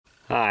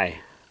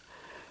Hi.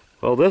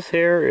 Well, this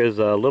here is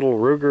a little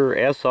Ruger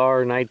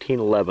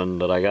SR1911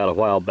 that I got a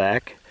while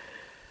back.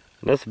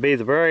 And this will be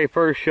the very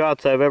first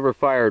shots I've ever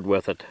fired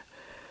with it.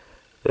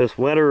 This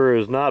winter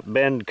has not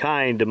been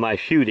kind to my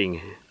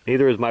shooting,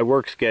 neither is my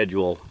work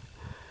schedule.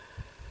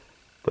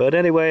 But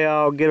anyway,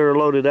 I'll get her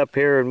loaded up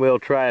here and we'll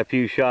try a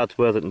few shots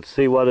with it and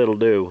see what it'll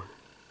do.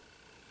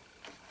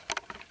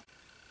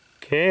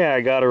 Okay,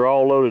 I got her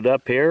all loaded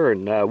up here,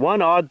 and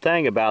one odd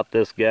thing about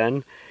this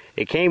gun,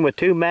 it came with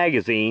two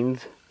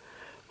magazines.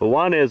 Well,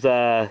 one is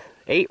a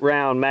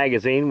 8-round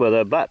magazine with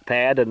a butt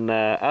pad, and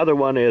the other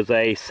one is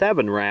a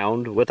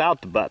 7-round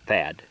without the butt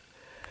pad.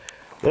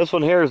 This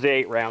one here is the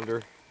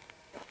 8-rounder.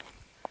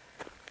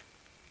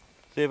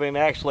 See if we can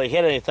actually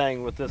hit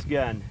anything with this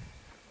gun.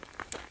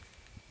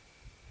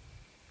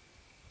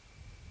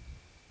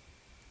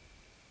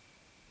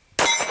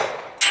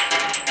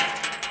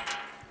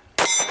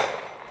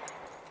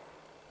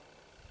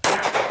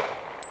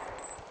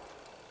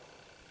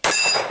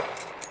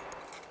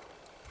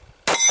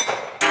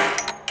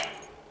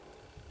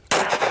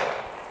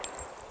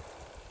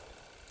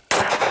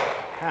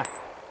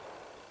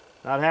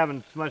 Not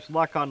having so much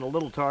luck on the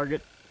little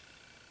target.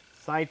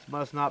 Sights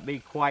must not be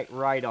quite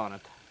right on it.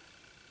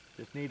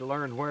 Just need to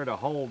learn where to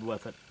hold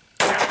with it.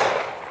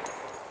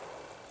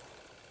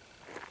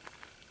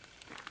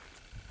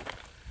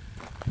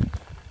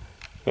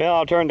 Well,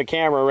 I'll turn the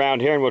camera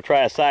around here and we'll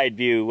try a side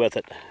view with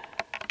it.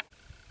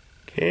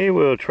 Okay,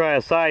 we'll try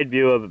a side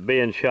view of it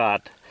being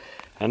shot.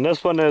 And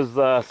this one is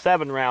the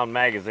 7-round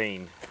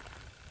magazine.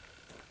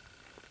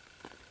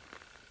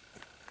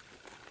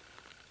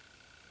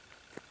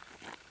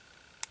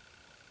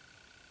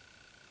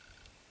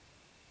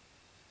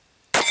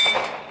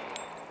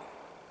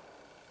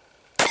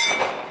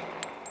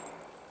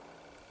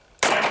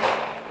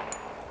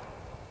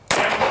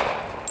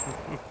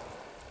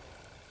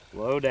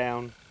 Slow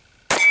down.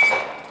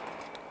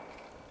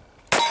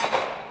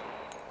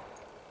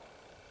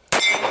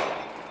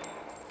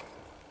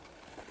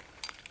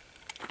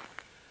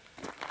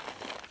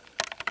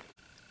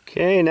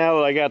 Okay, now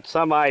that I got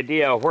some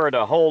idea of where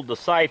to hold the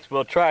sights,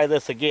 we'll try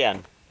this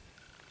again.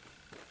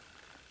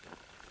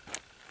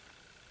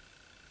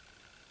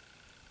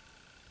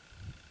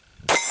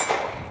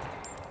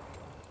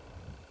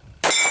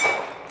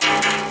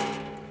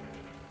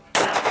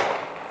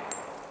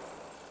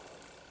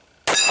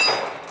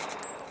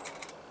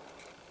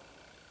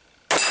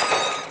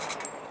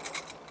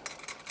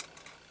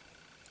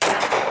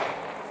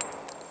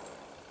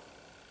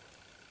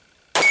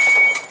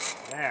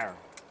 There.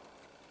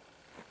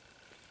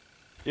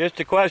 Just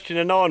a question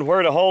of knowing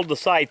where to hold the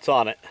sights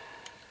on it.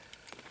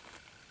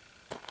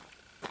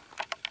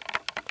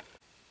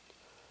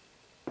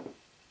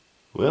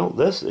 Well,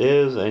 this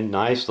is a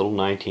nice little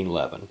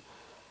 1911.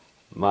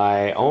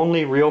 My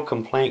only real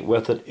complaint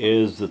with it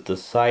is that the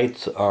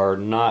sights are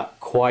not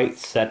quite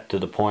set to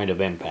the point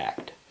of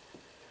impact.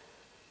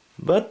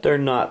 But they're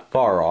not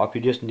far off.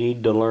 You just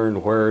need to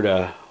learn where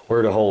to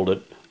hold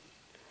it.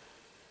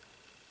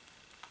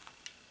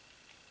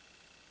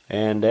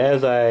 And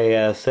as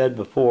I said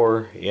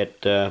before,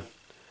 it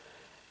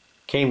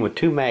came with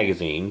two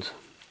magazines.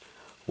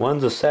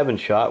 One's a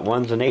 7-shot,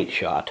 one's an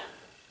 8-shot,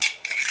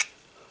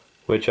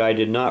 which I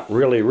did not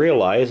really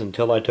realize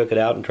until I took it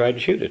out and tried to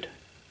shoot it.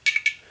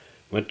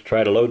 Went to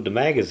try to load the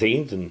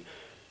magazines, and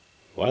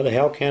why the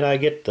hell can't I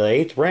get the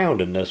 8th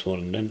round in this one?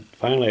 And then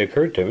finally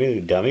occurred to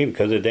me, dummy,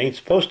 because it ain't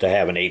supposed to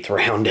have an 8th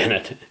round in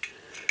it.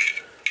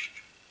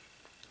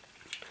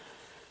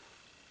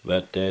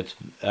 But it's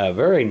a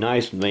very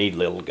nice made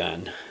little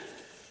gun.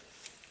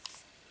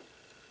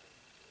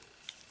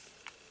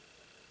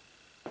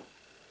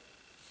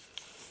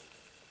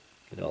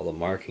 Get all the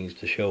markings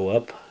to show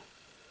up.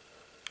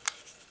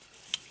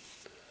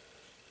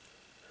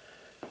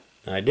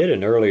 I did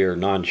an earlier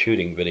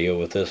non-shooting video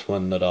with this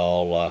one that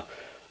I'll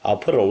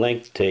put a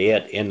link to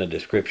it in the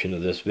description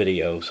of this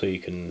video so you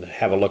can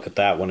have a look at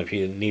that one if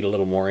you need a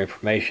little more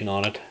information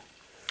on it.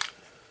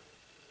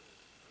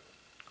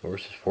 Of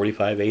course, it's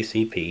 45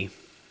 ACP.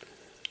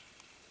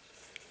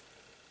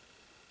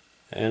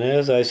 And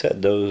as I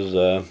said,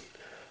 those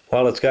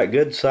while it's got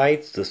good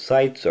sights, the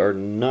sights are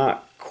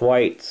not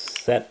quite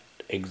set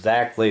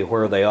exactly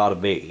where they ought to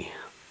be.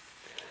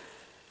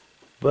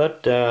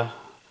 But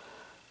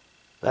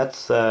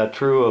that's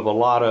true of a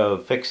lot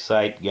of fixed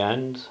sight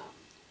guns,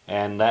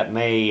 and that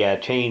may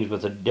change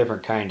with a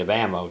different kind of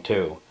ammo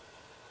too.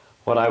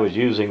 What I was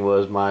using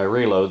was my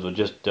reloads with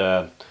just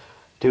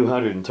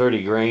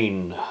 230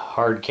 grain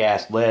hard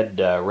cast lead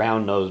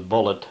round nose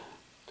bullet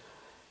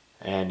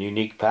and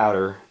unique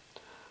powder.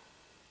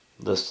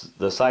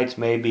 The sights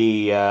may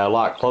be a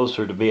lot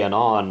closer to being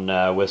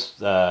on with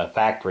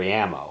factory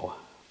ammo.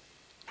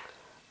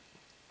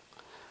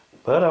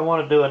 But I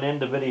want to do an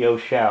end of video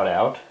shout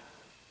out,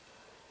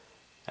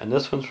 and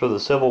this one's for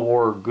the Civil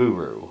War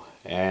Guru,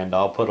 and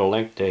I'll put a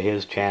link to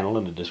his channel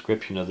in the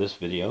description of this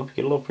video. If you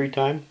get a little free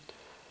time,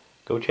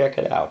 go check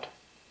it out.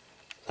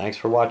 Thanks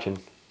for watching.